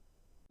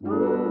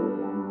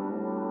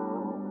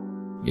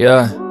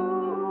Yeah,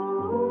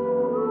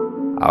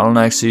 I don't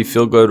actually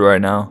feel good right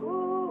now.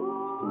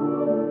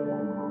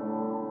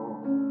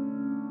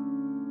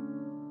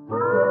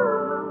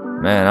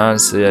 Man,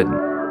 honestly,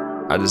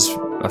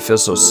 I feel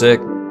so sick.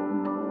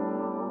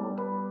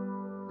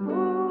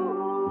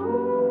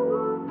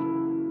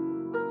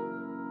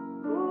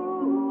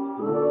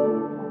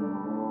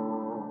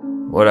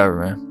 Whatever,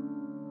 man.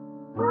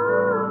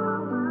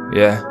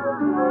 Yeah.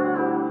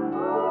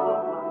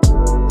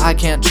 I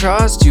can't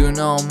trust you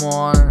no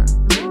more.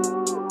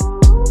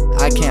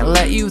 I can't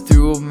let you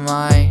through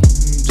my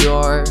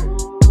door.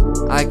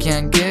 I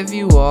can't give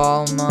you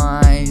all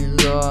my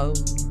love.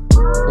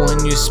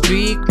 When you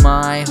speak,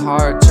 my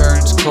heart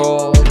turns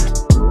cold.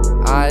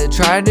 I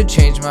tried to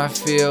change my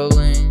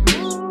feelings.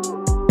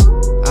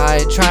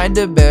 I tried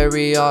to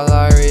bury all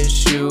our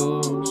issues.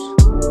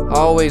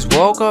 Always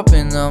woke up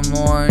in the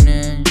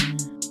morning,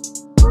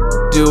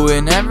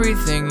 doing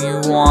everything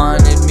you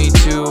wanted me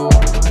to.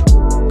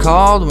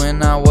 Called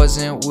when I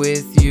wasn't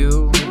with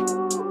you,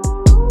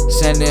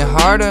 sending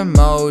heart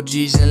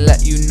emojis and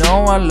let you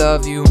know I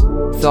love you.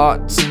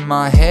 Thoughts in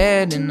my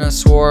head and I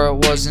swore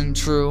it wasn't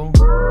true.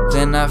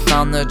 Then I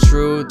found the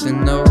truth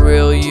in the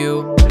real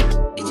you.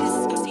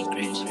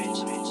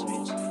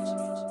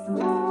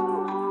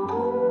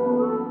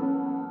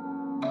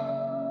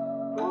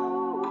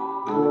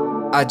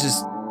 I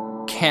just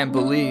can't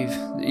believe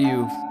that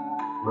you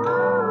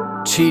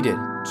cheated.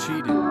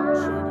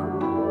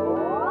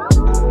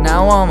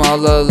 Now I'm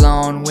all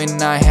alone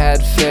when I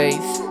had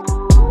faith.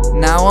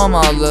 Now I'm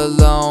all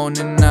alone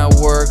and I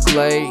work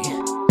late.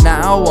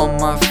 Now on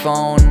my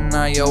phone and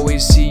I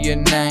always see your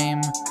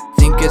name.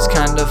 Think it's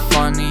kinda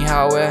funny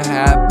how it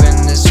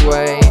happened this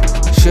way.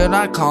 Should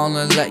I call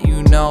and let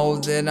you know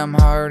that I'm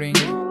hurting?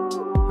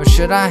 Or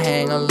should I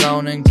hang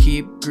alone and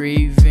keep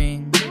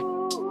grieving?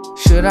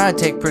 Should I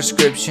take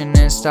prescription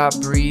and stop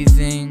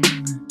breathing?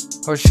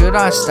 Or should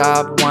I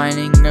stop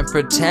whining and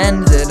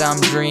pretend that I'm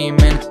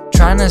dreaming?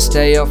 Trying to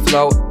stay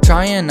afloat,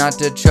 trying not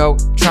to choke,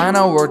 trying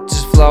to work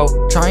this flow,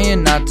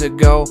 trying not to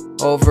go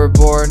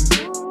overboard.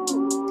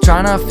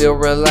 Trying to feel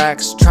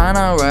relaxed, trying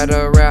to write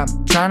a rap,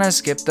 trying to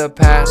skip the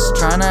past,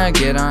 trying to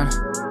get on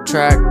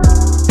track.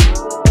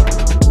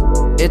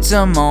 It's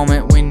a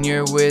moment when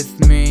you're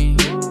with me.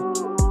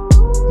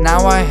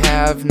 Now I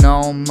have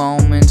no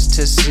moments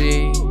to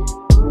see.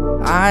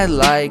 I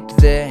liked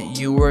that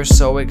you were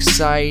so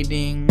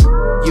exciting.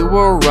 You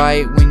were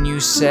right when you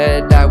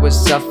said I was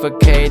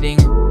suffocating.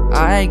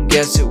 I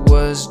guess it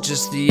was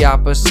just the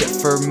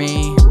opposite for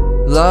me.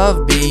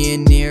 Love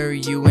being near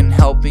you and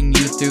helping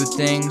you through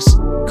things.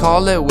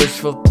 Call it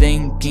wishful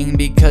thinking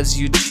because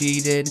you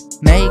cheated.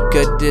 Make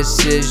a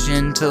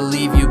decision to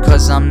leave you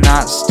cause I'm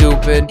not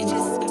stupid.